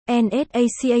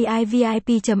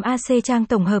nhacaivip.ac trang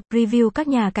tổng hợp review các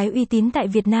nhà cái uy tín tại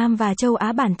Việt Nam và châu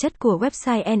Á. Bản chất của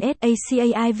website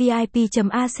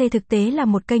nhacaivip.ac thực tế là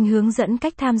một kênh hướng dẫn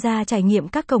cách tham gia trải nghiệm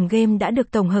các cổng game đã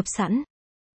được tổng hợp sẵn.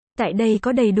 Tại đây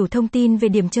có đầy đủ thông tin về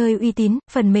điểm chơi uy tín,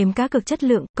 phần mềm cá cược chất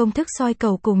lượng, công thức soi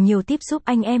cầu cùng nhiều tip giúp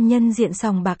anh em nhân diện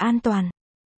sòng bạc an toàn.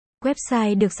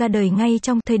 Website được ra đời ngay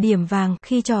trong thời điểm vàng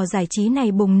khi trò giải trí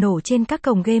này bùng nổ trên các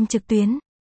cổng game trực tuyến.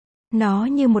 Nó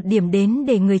như một điểm đến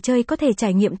để người chơi có thể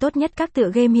trải nghiệm tốt nhất các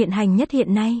tựa game hiện hành nhất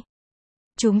hiện nay.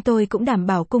 Chúng tôi cũng đảm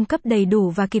bảo cung cấp đầy đủ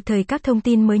và kịp thời các thông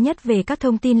tin mới nhất về các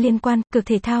thông tin liên quan, cược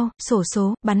thể thao, xổ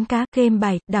số, bắn cá, game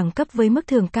bài, đẳng cấp với mức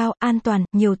thưởng cao, an toàn,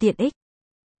 nhiều tiện ích.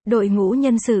 Đội ngũ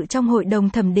nhân sự trong hội đồng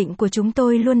thẩm định của chúng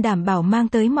tôi luôn đảm bảo mang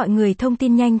tới mọi người thông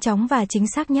tin nhanh chóng và chính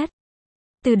xác nhất.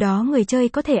 Từ đó người chơi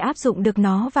có thể áp dụng được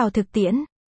nó vào thực tiễn.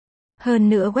 Hơn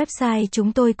nữa website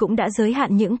chúng tôi cũng đã giới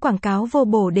hạn những quảng cáo vô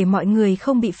bổ để mọi người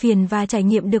không bị phiền và trải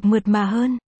nghiệm được mượt mà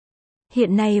hơn.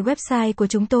 Hiện nay website của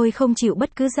chúng tôi không chịu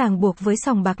bất cứ ràng buộc với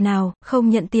sòng bạc nào, không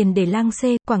nhận tiền để lăng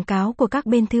xê, quảng cáo của các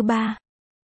bên thứ ba.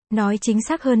 Nói chính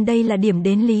xác hơn đây là điểm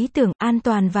đến lý tưởng, an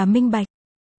toàn và minh bạch.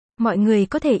 Mọi người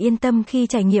có thể yên tâm khi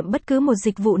trải nghiệm bất cứ một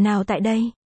dịch vụ nào tại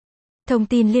đây. Thông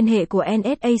tin liên hệ của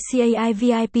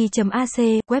nhacaivip.ac,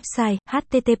 website,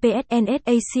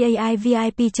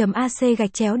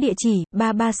 https://nhacaivip.ac, địa chỉ,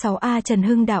 336A Trần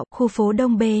Hưng Đạo, khu phố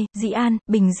Đông B, Dị An,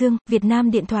 Bình Dương, Việt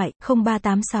Nam. Điện thoại,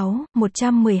 0386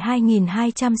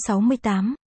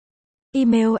 112.268.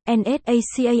 Email,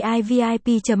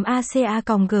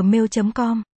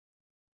 nhacaivip.ac@gmail.com